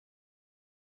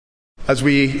As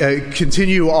we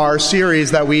continue our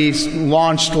series that we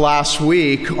launched last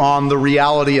week on the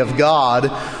reality of God,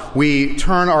 we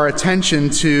turn our attention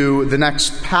to the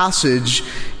next passage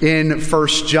in 1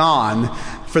 John.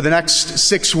 For the next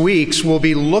 6 weeks, we'll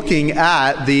be looking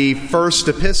at the first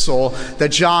epistle that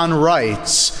John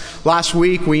writes. Last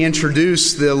week, we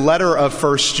introduced the letter of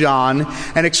 1 John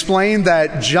and explained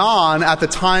that John, at the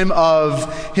time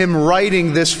of him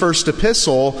writing this first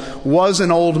epistle, was an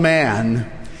old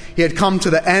man. He had come to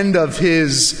the end of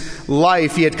his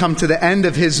life. He had come to the end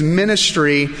of his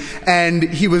ministry, and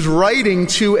he was writing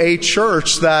to a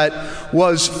church that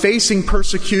was facing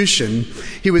persecution.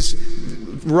 He was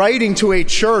writing to a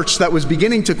church that was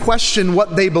beginning to question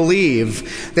what they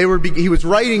believe. He was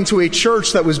writing to a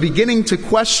church that was beginning to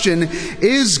question,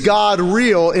 is God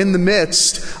real in the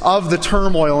midst of the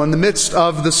turmoil, in the midst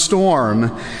of the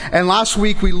storm? And last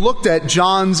week we looked at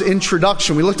John's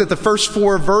introduction. We looked at the first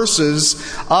 4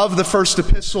 verses of the first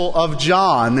epistle of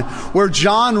John, where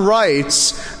John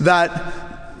writes that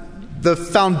the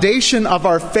foundation of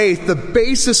our faith, the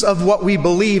basis of what we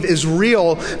believe, is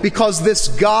real because this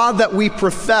God that we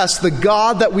profess, the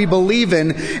God that we believe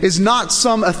in, is not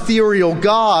some ethereal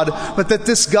God, but that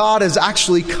this God has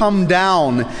actually come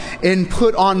down and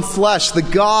put on flesh. The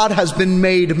God has been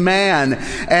made man,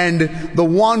 and the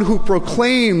one who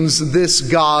proclaims this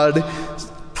God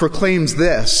proclaims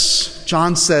this.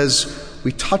 John says,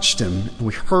 we touched him, and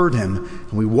we heard him,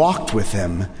 and we walked with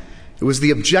him. It was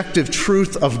the objective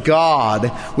truth of God,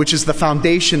 which is the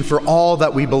foundation for all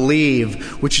that we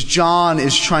believe, which John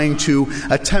is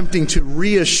attempting to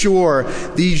reassure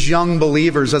these young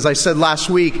believers. As I said last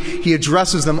week, he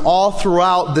addresses them all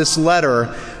throughout this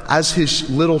letter as his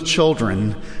little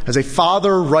children, as a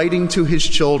father writing to his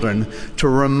children to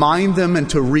remind them and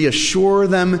to reassure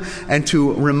them and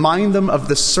to remind them of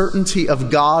the certainty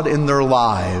of God in their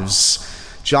lives.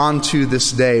 John, to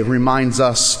this day, reminds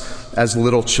us as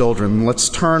little children. Let's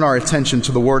turn our attention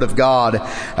to the Word of God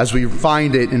as we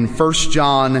find it in 1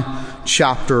 John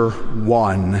chapter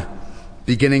 1,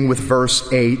 beginning with verse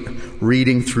 8,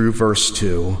 reading through verse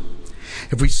 2.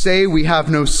 If we say we have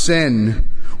no sin,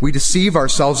 we deceive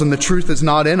ourselves and the truth is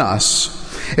not in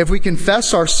us. If we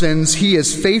confess our sins, he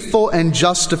is faithful and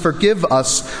just to forgive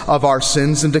us of our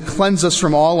sins and to cleanse us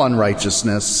from all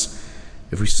unrighteousness.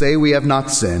 If we say we have not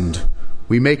sinned,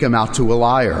 we make him out to a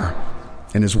liar,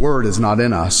 and his word is not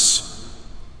in us.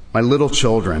 My little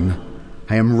children,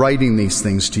 I am writing these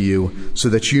things to you so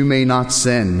that you may not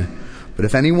sin. But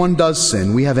if anyone does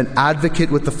sin, we have an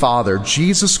advocate with the Father,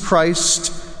 Jesus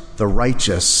Christ, the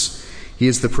righteous. He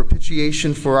is the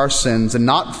propitiation for our sins, and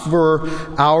not for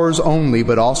ours only,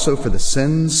 but also for the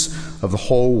sins of the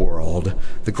whole world.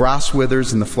 The grass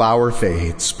withers and the flower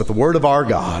fades, but the word of our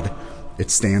God, it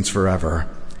stands forever.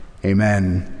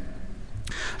 Amen.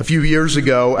 A few years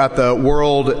ago at the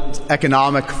World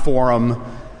Economic Forum,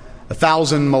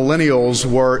 1,000 millennials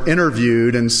were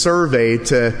interviewed and surveyed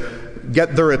to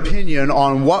get their opinion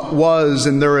on what was,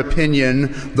 in their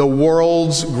opinion, the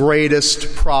world's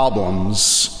greatest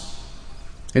problems.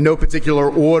 In no particular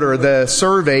order, the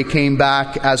survey came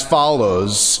back as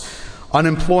follows: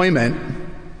 unemployment,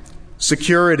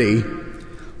 security,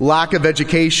 lack of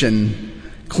education,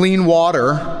 clean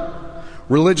water,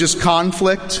 religious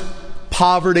conflict,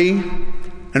 poverty,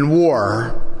 and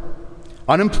war.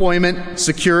 Unemployment,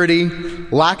 security,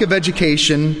 lack of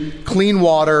education, clean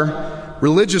water,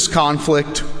 religious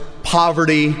conflict,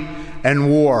 poverty,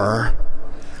 and war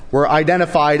were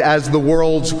identified as the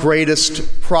world's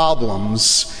greatest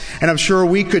problems. And I'm sure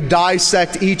we could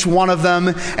dissect each one of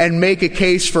them and make a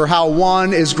case for how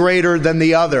one is greater than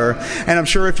the other. And I'm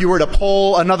sure if you were to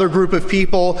poll another group of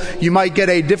people, you might get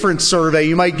a different survey.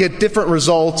 You might get different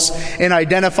results in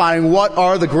identifying what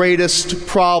are the greatest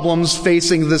problems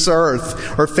facing this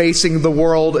earth or facing the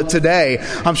world today.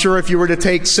 I'm sure if you were to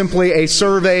take simply a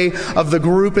survey of the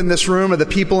group in this room or the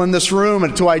people in this room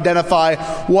and to identify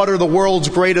what are the world's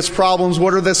greatest problems,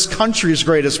 what are this country's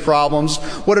greatest problems,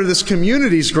 what are this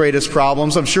community's greatest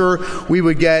problems, I'm sure we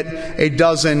would get a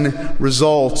dozen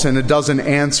results and a dozen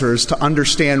answers to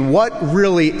understand what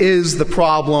really is the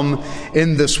problem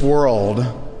in this world.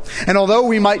 And although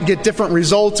we might get different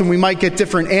results and we might get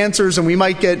different answers and we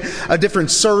might get a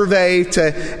different survey to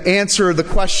answer the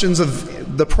questions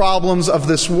of the problems of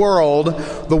this world,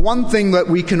 the one thing that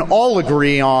we can all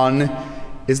agree on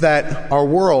is that our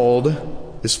world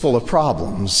is full of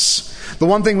problems. The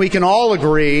one thing we can all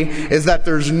agree is that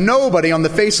there's nobody on the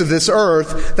face of this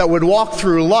earth that would walk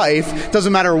through life,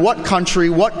 doesn't matter what country,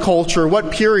 what culture,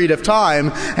 what period of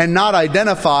time, and not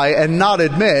identify and not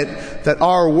admit that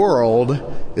our world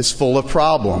is full of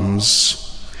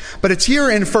problems. But it's here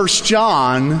in 1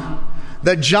 John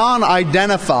that John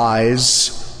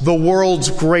identifies the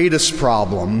world's greatest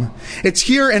problem. It's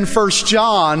here in 1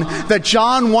 John that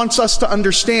John wants us to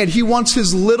understand. He wants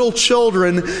his little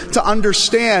children to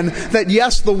understand that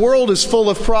yes, the world is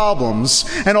full of problems.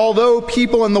 And although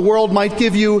people in the world might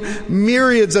give you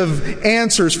myriads of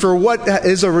answers for what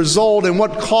is a result and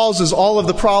what causes all of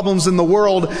the problems in the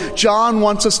world, John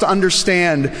wants us to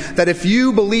understand that if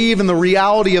you believe in the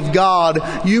reality of God,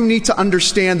 you need to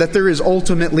understand that there is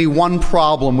ultimately one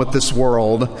problem with this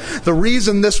world. The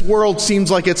reason this world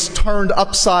seems like it's turned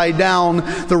upside down,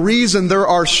 the reason there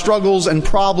are struggles and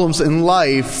problems in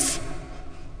life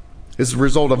is the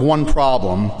result of one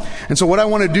problem. And so what I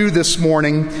want to do this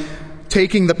morning,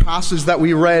 taking the passage that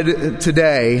we read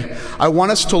today, I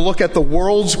want us to look at the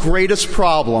world's greatest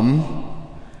problem,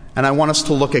 and I want us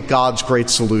to look at God's great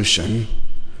solution.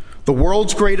 The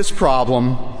world's greatest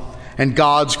problem and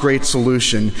God's great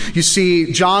solution. You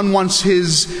see, John wants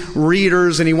his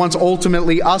readers, and he wants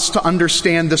ultimately us to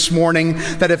understand this morning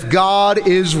that if God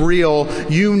is real,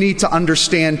 you need to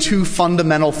understand two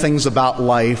fundamental things about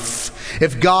life.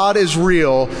 If God is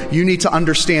real, you need to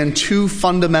understand two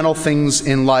fundamental things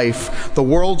in life: the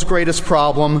world's greatest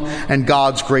problem and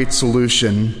God's great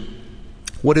solution.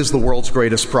 What is the world's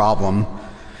greatest problem?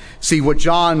 See, what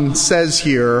John says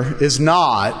here is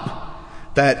not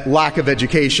that lack of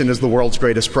education is the world's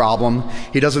greatest problem.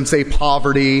 He doesn't say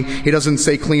poverty. He doesn't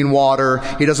say clean water.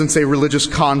 He doesn't say religious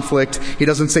conflict. He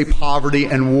doesn't say poverty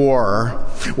and war.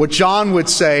 What John would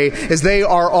say is they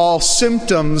are all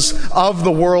symptoms of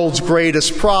the world's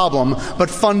greatest problem, but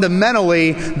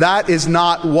fundamentally, that is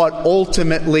not what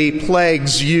ultimately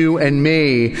plagues you and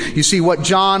me. You see, what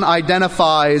John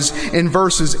identifies in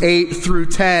verses 8 through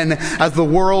 10 as the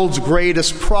world's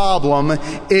greatest problem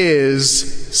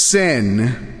is sin.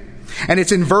 And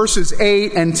it's in verses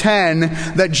 8 and 10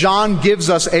 that John gives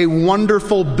us a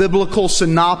wonderful biblical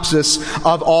synopsis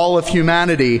of all of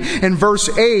humanity. In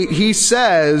verse 8, he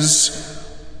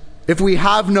says, if we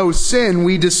have no sin,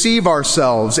 we deceive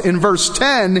ourselves. In verse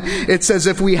 10, it says,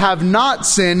 if we have not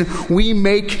sin, we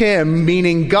make him,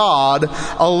 meaning God,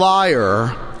 a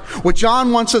liar. What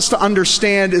John wants us to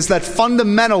understand is that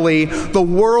fundamentally, the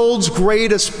world's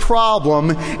greatest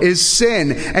problem is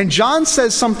sin. And John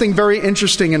says something very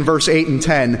interesting in verse 8 and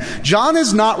 10. John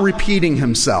is not repeating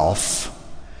himself.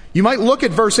 You might look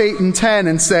at verse 8 and 10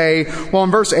 and say, well,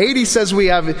 in verse 8 he says we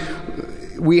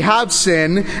have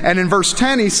sin, and in verse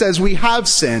 10 he says we have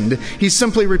sinned. He's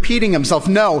simply repeating himself.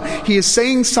 No, he is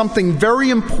saying something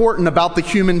very important about the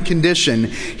human condition.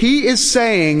 He is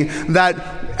saying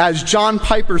that, as John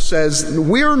Piper says,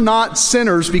 we're not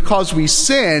sinners because we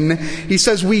sin. He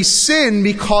says we sin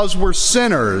because we're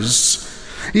sinners.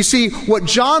 You see, what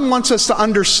John wants us to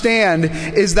understand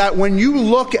is that when you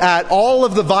look at all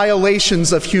of the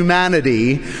violations of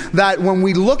humanity, that when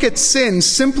we look at sin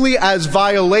simply as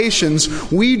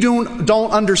violations, we don't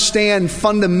understand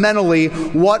fundamentally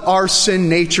what our sin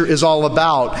nature is all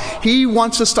about. He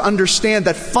wants us to understand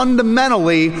that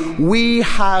fundamentally we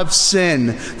have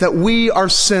sin, that we are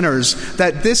sinners,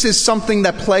 that this is something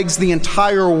that plagues the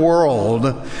entire world,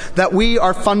 that we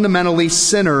are fundamentally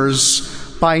sinners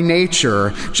by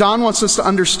nature. John wants us to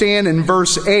understand in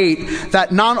verse 8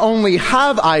 that not only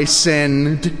have I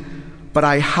sinned, but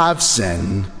I have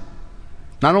sinned.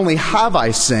 Not only have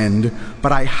I sinned,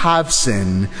 but I have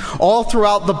sinned. All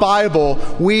throughout the Bible,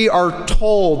 we are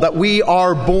told that we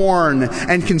are born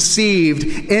and conceived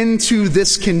into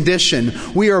this condition.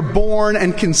 We are born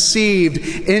and conceived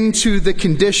into the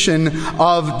condition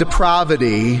of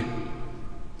depravity.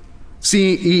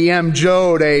 C.E.M.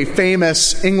 Joad, a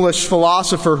famous English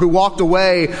philosopher who walked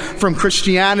away from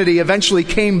Christianity, eventually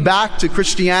came back to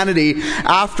Christianity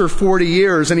after 40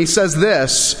 years, and he says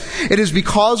this: it is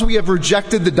because we have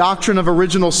rejected the doctrine of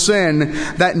original sin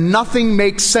that nothing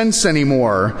makes sense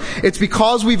anymore. It's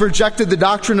because we've rejected the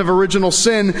doctrine of original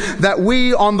sin that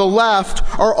we on the left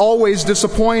are always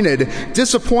disappointed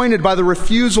by the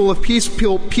refusal of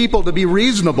people to be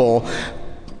reasonable,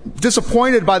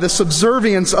 disappointed by the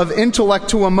subservience of intellect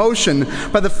to emotion,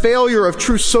 by the failure of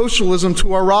true socialism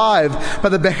to arrive, by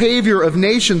the behavior of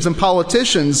nations and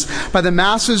politicians, by the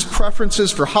masses'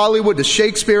 preferences for Hollywood to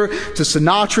Shakespeare to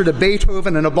Sinatra to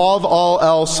Beethoven, and above all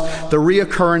else, the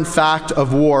reoccurrent fact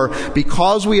of war.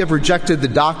 Because we have rejected the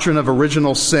doctrine of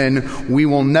original sin, we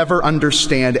will never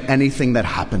understand anything that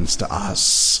happens to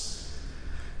us.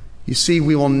 You see,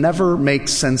 we will never make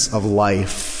sense of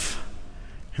life,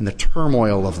 and the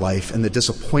turmoil of life, and the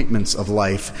disappointments of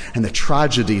life, and the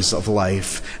tragedies of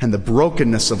life, and the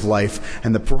brokenness of life,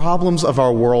 and the problems of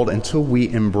our world until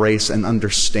we embrace and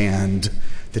understand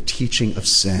the teaching of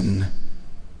sin.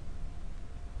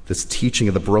 this teaching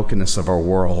of the brokenness of our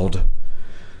world.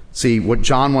 See, what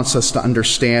John wants us to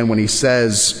understand when he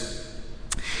says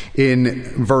in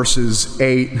verses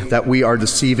 8 that we are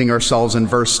deceiving ourselves, in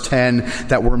verse 10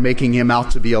 that we're making him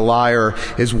out to be a liar,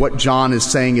 is what John is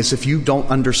saying is if you don't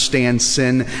understand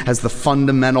sin as the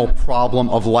fundamental problem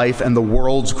of life and the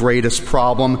world's greatest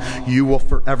problem, you will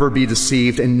forever be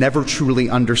deceived and never truly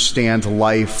understand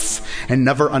life and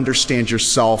never understand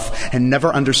yourself and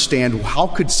never understand how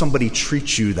could somebody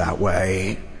treat you that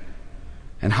way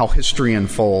and how history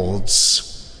unfolds.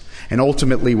 And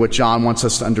ultimately, what John wants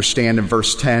us to understand in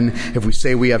verse 10, if we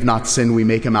say we have not sinned, we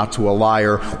make him out to a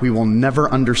liar, we will never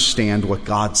understand what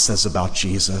God says about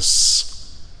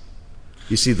Jesus.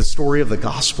 You see, the story of the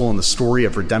gospel and the story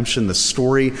of redemption, the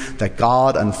story that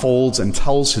God unfolds and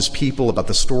tells his people about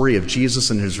the story of Jesus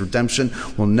and his redemption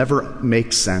will never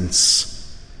make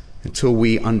sense until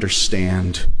we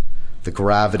understand the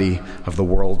gravity of the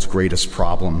world's greatest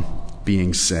problem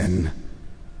being sin.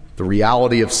 The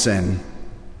reality of sin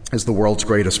is the world's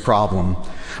greatest problem.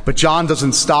 But John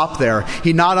doesn't stop there.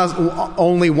 He not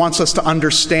only wants us to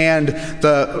understand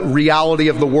the reality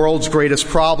of the world's greatest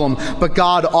problem, but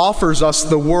God offers us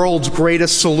the world's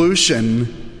greatest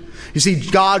solution. You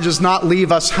see, God does not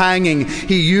leave us hanging.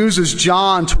 He uses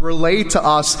John to relate to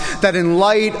us that in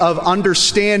light of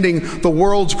understanding the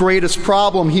world's greatest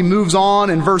problem, he moves on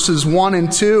in verses 1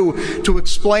 and 2 to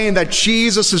explain that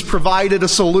Jesus has provided a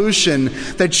solution,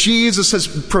 that Jesus has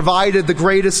provided the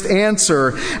greatest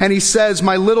answer. And he says,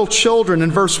 my little children, in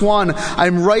verse 1,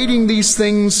 I'm writing these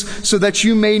things so that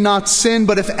you may not sin,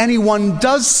 but if anyone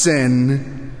does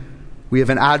sin, we have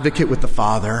an advocate with the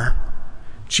Father,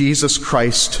 Jesus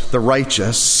Christ the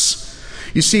righteous.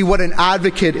 You see, what an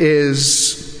advocate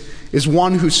is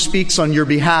one who speaks on your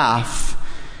behalf.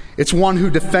 It's one who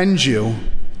defends you.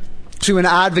 To an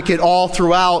advocate all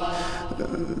throughout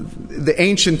the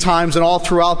ancient times and all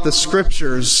throughout the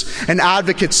scriptures, an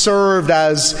advocate served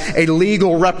as a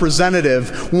legal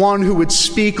representative, one who would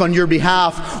speak on your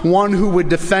behalf, one who would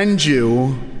defend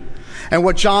you. And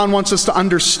what John wants us to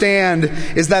understand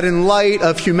is that in light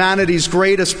of humanity's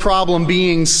greatest problem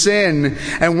being sin,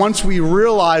 and once we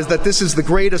realize that this is the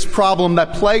greatest problem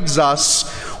that plagues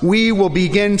us, we will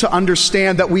begin to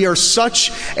understand that we are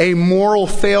such a moral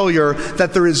failure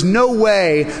that there is no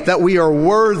way that we are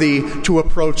worthy to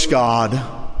approach God.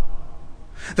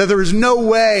 That there is no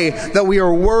way that we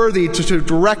are worthy to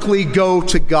directly go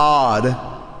to God.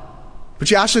 But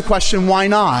you ask the question, why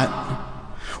not?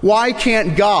 Why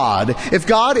can't God, if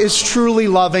God is truly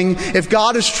loving, if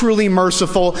God is truly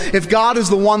merciful, if God is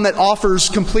the one that offers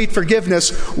complete forgiveness,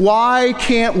 why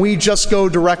can't we just go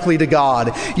directly to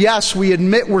God? Yes, we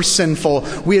admit we're sinful.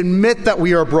 We admit that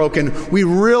we are broken. We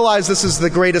realize this is the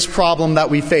greatest problem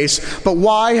that we face. But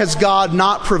why has God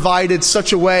not provided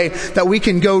such a way that we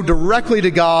can go directly to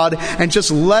God and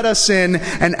just let us in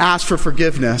and ask for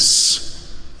forgiveness?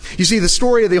 You see, the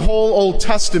story of the whole Old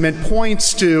Testament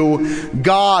points to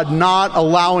God not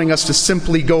allowing us to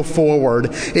simply go forward.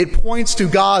 It points to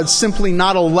God simply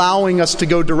not allowing us to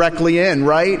go directly in,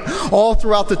 right? All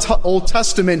throughout the Old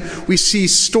Testament, we see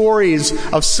stories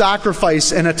of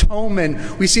sacrifice and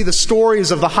atonement. We see the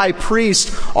stories of the high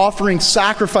priest offering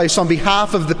sacrifice on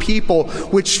behalf of the people,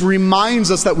 which reminds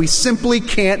us that we simply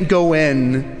can't go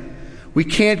in. We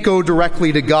can't go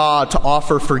directly to God to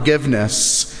offer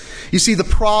forgiveness. You see, the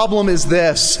problem is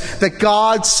this, that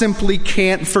God simply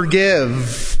can't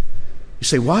forgive. You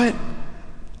say, what?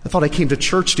 I thought I came to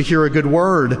church to hear a good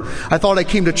word. I thought I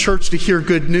came to church to hear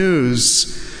good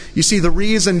news. You see, the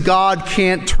reason God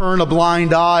can't turn a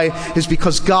blind eye is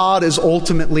because God is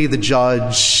ultimately the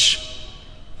judge.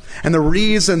 And the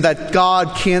reason that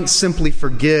God can't simply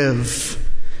forgive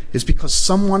is because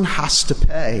someone has to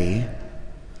pay.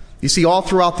 You see, all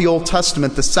throughout the Old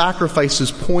Testament, the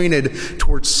sacrifices pointed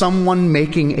towards someone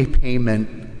making a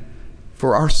payment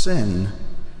for our sin,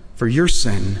 for your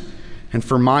sin, and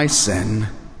for my sin.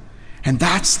 And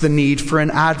that's the need for an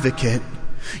advocate.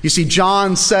 You see,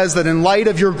 John says that in light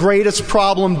of your greatest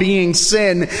problem being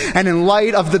sin, and in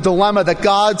light of the dilemma that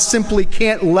God simply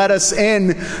can't let us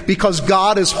in because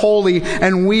God is holy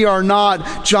and we are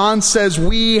not, John says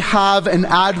we have an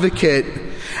advocate.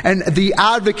 And the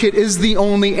advocate is the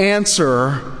only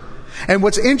answer. And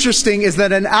what's interesting is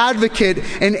that an advocate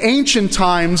in ancient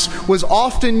times was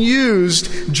often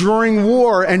used during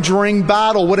war and during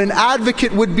battle. What an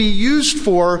advocate would be used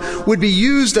for would be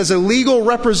used as a legal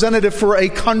representative for a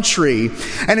country.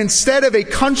 And instead of a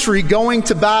country going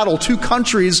to battle, two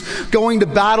countries going to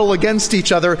battle against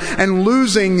each other and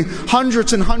losing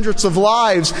hundreds and hundreds of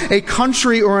lives, a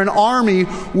country or an army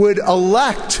would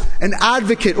elect an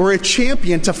advocate or a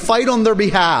champion to fight on their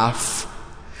behalf.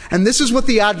 And this is what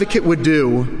the advocate would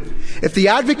do. If the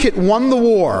advocate won the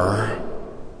war,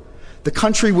 the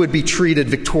country would be treated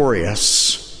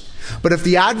victorious. But if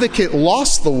the advocate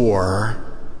lost the war,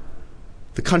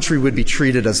 the country would be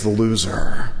treated as the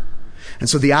loser. And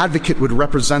so the advocate would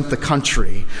represent the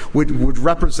country, would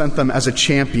represent them as a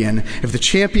champion. If the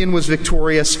champion was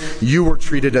victorious, you were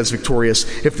treated as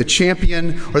victorious. If the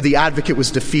champion or the advocate was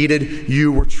defeated,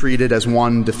 you were treated as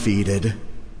one defeated.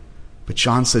 But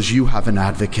John says you have an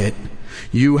advocate.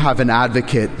 You have an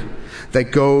advocate that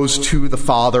goes to the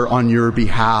Father on your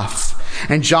behalf.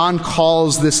 And John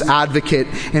calls this advocate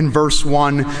in verse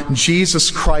 1,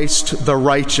 Jesus Christ the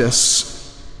righteous.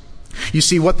 You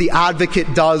see, what the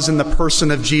advocate does in the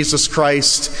person of Jesus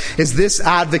Christ is this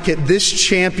advocate, this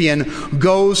champion,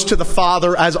 goes to the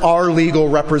Father as our legal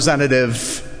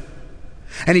representative.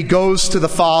 And he goes to the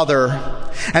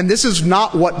Father. And this is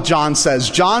not what John says.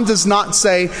 John does not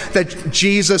say that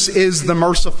Jesus is the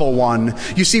merciful one.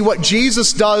 You see, what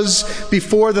Jesus does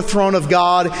before the throne of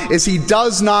God is he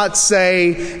does not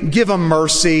say, give him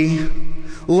mercy,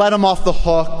 let him off the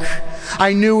hook.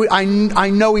 I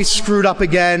know he screwed up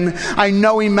again. I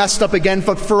know he messed up again,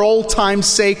 but for old time's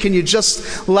sake, can you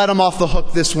just let him off the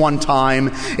hook this one time?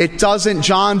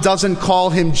 John doesn't call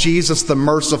him Jesus the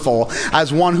merciful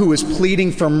as one who is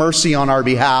pleading for mercy on our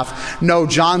behalf. No,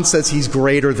 John says he's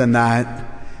greater than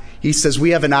that. He says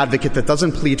we have an advocate that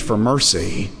doesn't plead for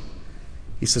mercy.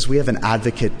 He says we have an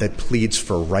advocate that pleads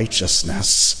for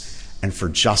righteousness and for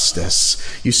justice.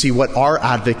 You see, what our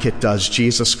advocate does,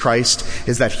 Jesus Christ,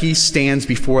 is that he stands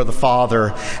before the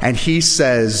Father and he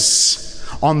says,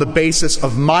 on the basis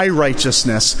of my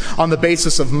righteousness, on the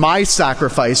basis of my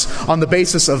sacrifice, on the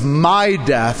basis of my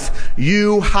death,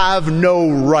 you have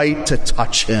no right to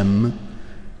touch him.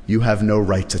 You have no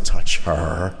right to touch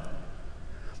her.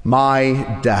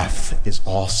 My death is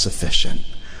all sufficient.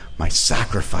 My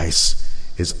sacrifice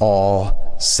is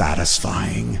all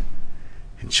satisfying.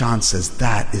 And John says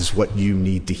that is what you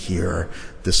need to hear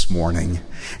this morning.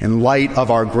 In light of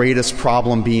our greatest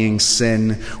problem being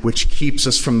sin, which keeps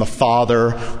us from the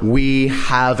Father, we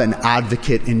have an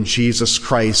advocate in Jesus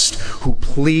Christ who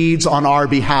pleads on our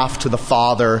behalf to the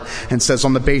Father and says,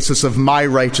 on the basis of my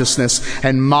righteousness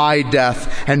and my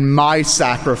death and my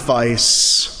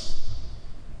sacrifice,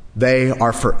 they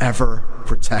are forever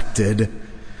protected.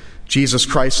 Jesus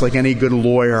Christ, like any good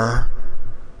lawyer,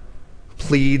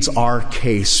 pleads our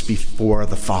case before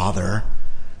the Father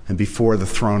and before the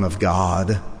throne of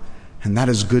God. And that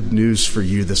is good news for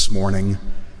you this morning,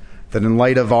 that in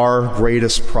light of our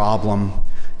greatest problem,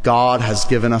 God has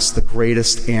given us the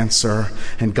greatest answer,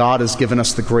 and God has given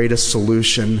us the greatest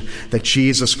solution, that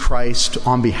Jesus Christ,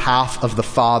 on behalf of the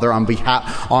Father, on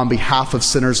behalf of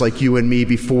sinners like you and me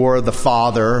before the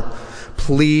Father,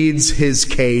 pleads his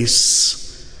case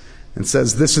and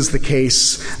says, this is the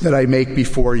case that I make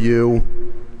before you.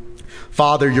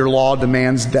 Father, your law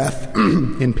demands death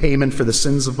in payment for the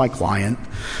sins of my client.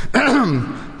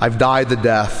 I've died the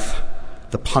death.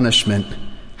 The punishment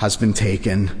has been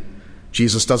taken.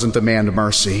 Jesus doesn't demand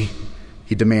mercy.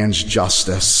 He demands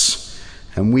justice.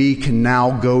 And we can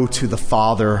now go to the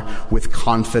Father with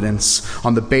confidence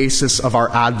on the basis of our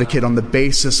advocate, on the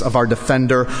basis of our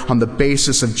defender, on the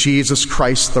basis of Jesus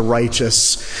Christ the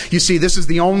righteous. You see, this is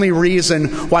the only reason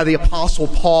why the Apostle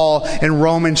Paul in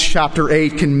Romans chapter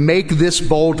 8 can make this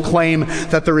bold claim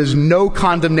that there is no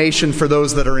condemnation for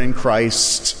those that are in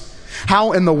Christ.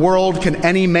 How in the world can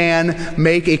any man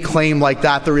make a claim like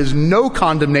that? There is no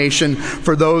condemnation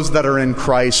for those that are in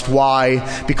Christ.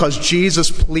 Why? Because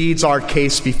Jesus pleads our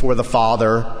case before the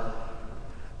Father.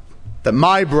 That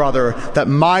my brother, that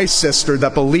my sister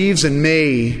that believes in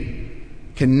me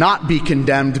cannot be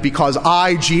condemned because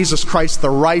I, Jesus Christ the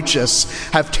righteous,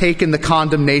 have taken the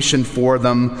condemnation for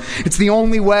them. It's the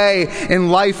only way in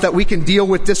life that we can deal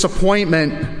with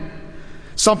disappointment.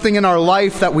 Something in our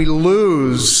life that we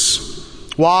lose.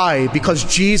 Why? Because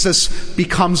Jesus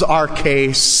becomes our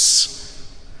case.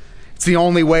 It's the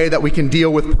only way that we can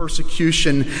deal with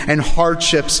persecution and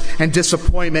hardships and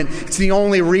disappointment. It's the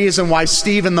only reason why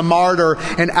Stephen the martyr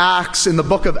in the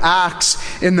book of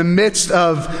Acts, in the midst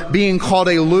of being called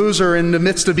a loser, in the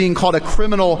midst of being called a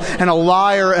criminal and a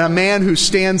liar and a man who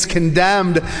stands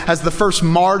condemned as the first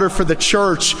martyr for the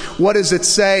church, what does it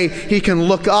say? He can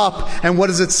look up, and what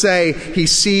does it say? He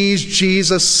sees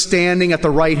Jesus standing at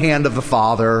the right hand of the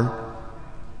Father.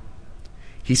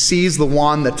 He sees the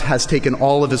one that has taken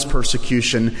all of his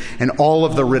persecution and all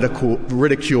of the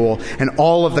ridicule and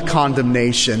all of the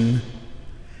condemnation.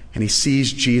 And he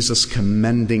sees Jesus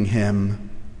commending him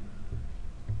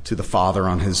to the Father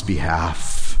on his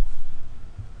behalf.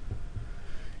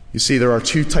 You see, there are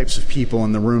two types of people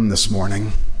in the room this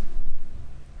morning.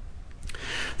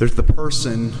 There's the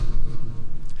person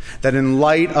that, in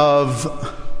light of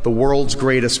the world's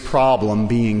greatest problem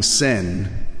being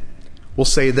sin, will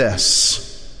say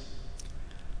this: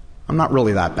 I'm not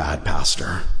really that bad,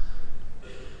 Pastor.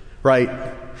 Right?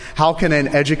 How can an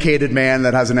educated man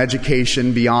that has an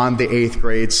education beyond the 8th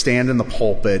grade stand in the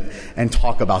pulpit and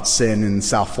talk about sin in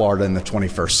South Florida in the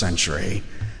 21st century?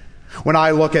 When I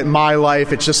look at my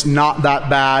life, it's just not that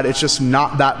bad. It's just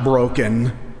not that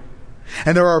broken.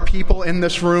 And there are people in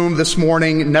this room this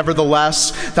morning,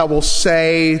 nevertheless, that will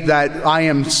say that I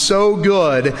am so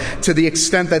good to the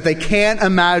extent that they can't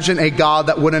imagine a God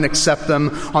that wouldn't accept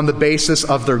them on the basis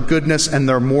of their goodness and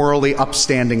their morally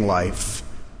upstanding life.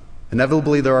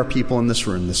 Inevitably, there are people in this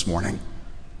room this morning.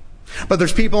 But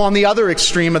there's people on the other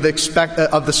extreme of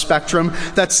the spectrum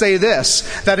that say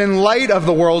this, that in light of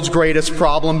the world's greatest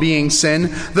problem being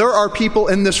sin, there are people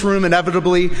in this room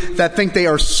inevitably that think they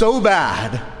are so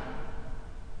bad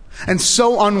and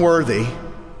so unworthy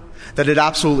that it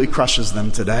absolutely crushes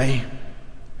them today.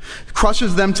 It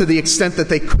crushes them to the extent that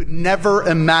they could never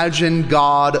imagine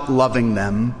God loving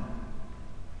them.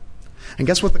 And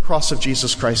guess what the cross of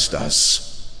Jesus Christ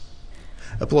does?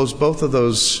 It blows both of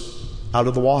those out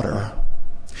of the water.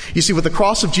 You see, what the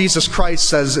cross of Jesus Christ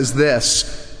says is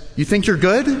this: you think you're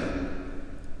good?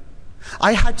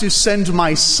 I had to send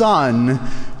my son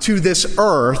to this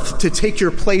earth to take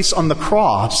your place on the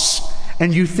cross,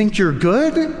 and you think you're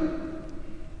good?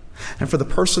 And for the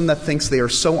person that thinks they are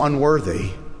so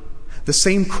unworthy, the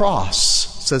same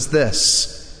cross says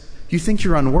this: you think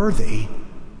you're unworthy?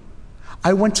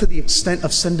 I went to the extent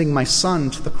of sending my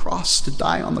son to the cross to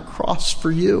die on the cross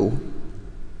for you,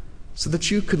 so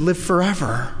that you could live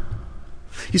forever.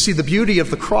 You see, the beauty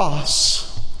of the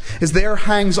cross is there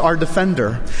hangs our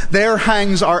defender. There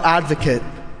hangs our advocate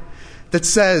that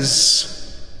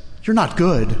says, you're not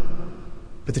good,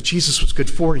 but that Jesus was good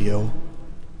for you.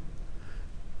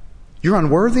 You're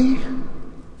unworthy?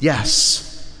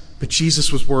 Yes, but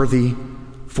Jesus was worthy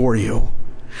for you.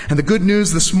 And the good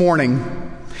news this morning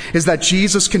is that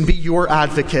Jesus can be your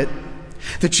advocate,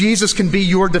 that Jesus can be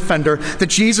your defender, that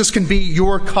Jesus can be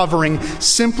your covering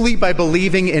simply by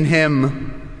believing in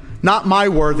him. Not my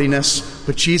worthiness,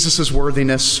 but Jesus'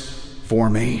 worthiness for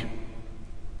me.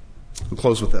 I'll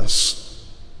close with this.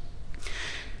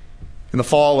 In the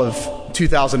fall of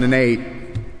 2008,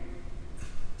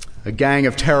 a gang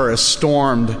of terrorists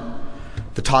stormed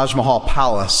the Taj Mahal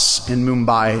Palace in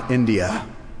Mumbai, India,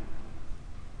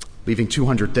 leaving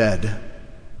 200 dead.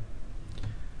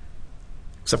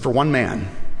 Except for one man.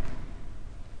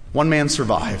 One man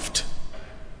survived.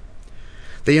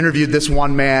 They interviewed this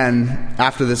one man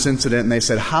after this incident, and they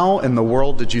said, how in the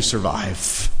world did you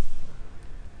survive?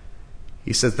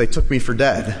 He says, they took me for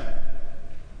dead.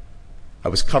 I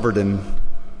was covered in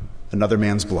another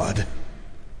man's blood.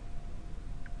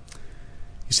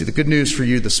 You see, the good news for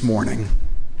you this morning,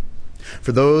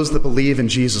 for those that believe in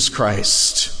Jesus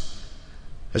Christ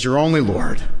as your only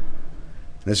Lord,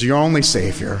 and as your only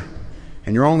Savior,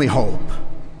 and your only hope,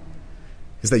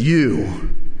 is that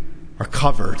you are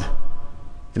covered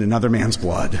in another man's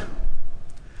blood.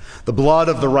 The blood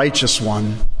of the righteous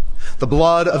one, the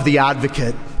blood of the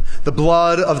advocate, the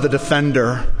blood of the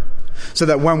defender, so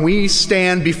that when we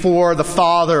stand before the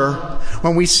Father,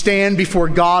 when we stand before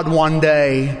God one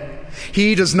day,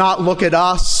 he does not look at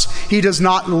us. He does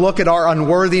not look at our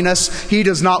unworthiness. He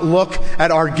does not look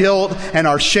at our guilt and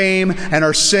our shame and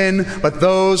our sin. But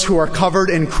those who are covered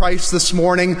in Christ this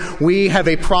morning, we have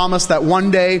a promise that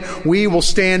one day we will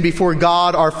stand before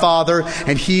God our Father,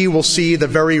 and he will see the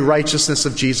very righteousness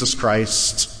of Jesus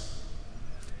Christ.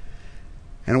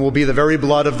 And it will be the very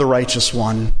blood of the righteous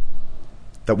one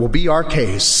that will be our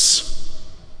case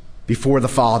before the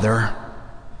Father.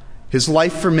 His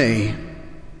life for me,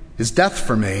 his death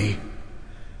for me,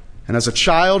 and as a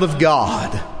child of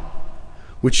God,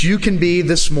 which you can be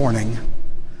this morning,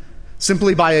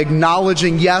 simply by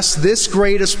acknowledging, yes, this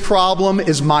greatest problem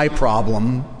is my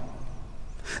problem.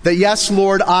 That yes,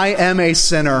 Lord, I am a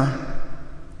sinner,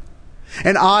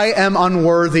 and I am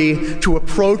unworthy to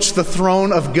approach the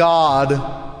throne of God.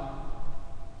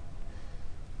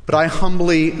 But I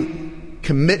humbly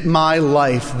commit my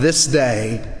life this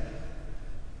day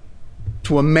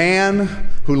to a man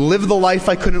who lived the life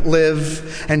I couldn't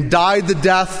live and died the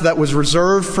death that was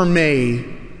reserved for me,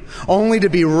 only to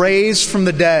be raised from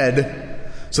the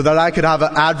dead so that I could have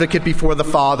an advocate before the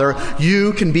Father.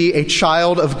 You can be a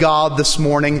child of God this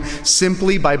morning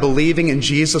simply by believing in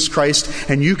Jesus Christ,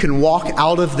 and you can walk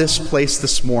out of this place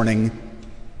this morning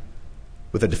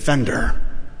with a defender,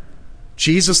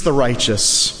 Jesus the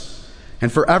righteous,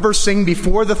 and forever sing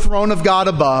before the throne of God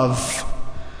above,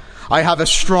 I have a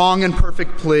strong and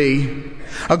perfect plea,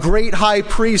 a great high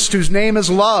priest whose name is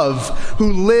Love,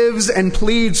 who lives and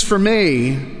pleads for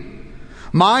me.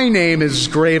 My name is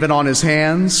graven on his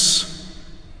hands,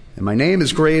 and my name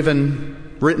is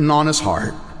written on his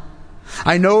heart.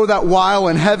 I know that while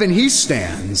in heaven he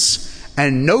stands,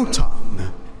 and no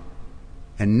tongue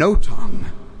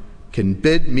can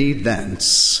bid me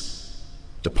thence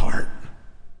depart.